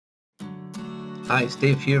Hi, it's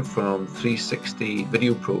Dave here from 360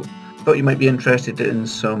 Video Pro. Thought you might be interested in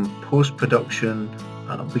some post-production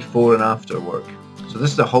before and after work. So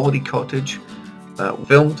this is a holiday cottage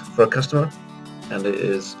filmed for a customer, and it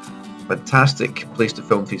is a fantastic place to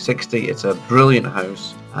film 360. It's a brilliant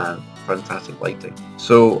house and fantastic lighting.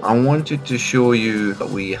 So I wanted to show you that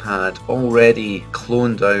we had already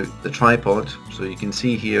cloned out the tripod. So you can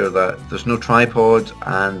see here that there's no tripod,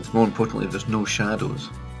 and more importantly there's no shadows,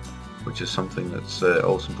 which is something that's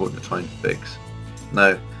also important to try and fix.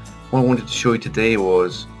 Now, what I wanted to show you today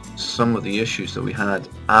was some of the issues that we had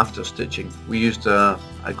after stitching. We used a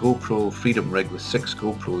GoPro Freedom rig with 6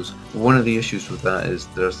 GoPros. One of the issues with that is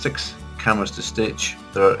there are 6 cameras to stitch.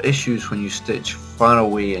 There are issues when you stitch far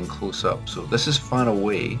away and close up. So this is far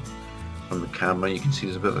away from the camera. You can see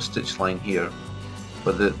there's a bit of a stitch line here,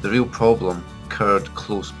 but the real problem occurred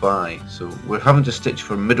close by. So we're having to stitch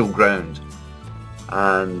for middle ground,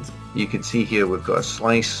 and you can see here we've got a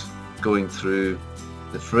slice going through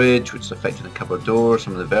the fridge, which is affecting the cupboard door.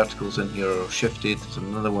 Some of the verticals in here are shifted. There's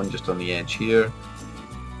another one just on the edge here.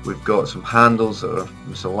 We've got some handles that are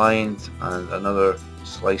misaligned, and another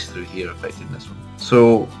slice through here affecting this one.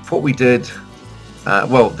 So what we did,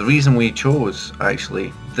 well, the reason we chose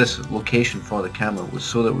actually this location for the camera was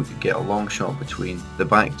so that we could get a long shot between the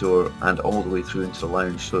back door and all the way through into the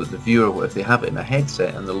lounge, so that the viewer, if they have it in a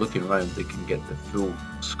headset and they're looking around, they can get the full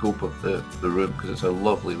scope of the room, because it's a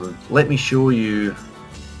lovely room. Let me show you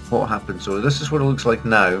what happened. So this is what it looks like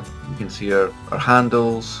now. You can see our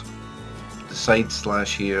handles, the side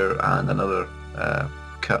slash here, and another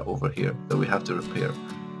cut over here that we have to repair.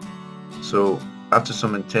 So after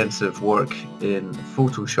some intensive work in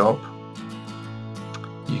Photoshop,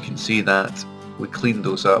 you can see that we cleaned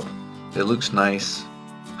those up. It looks nice.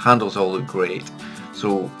 Handles all look great.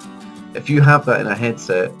 So if you have that in a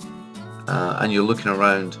headset and you're looking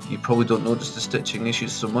around, you probably don't notice the stitching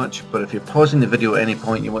issues so much, but if you're pausing the video at any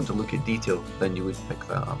point and you want to look at detail, then you would pick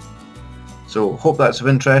that up. So hope that's of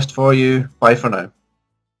interest for you. Bye for now.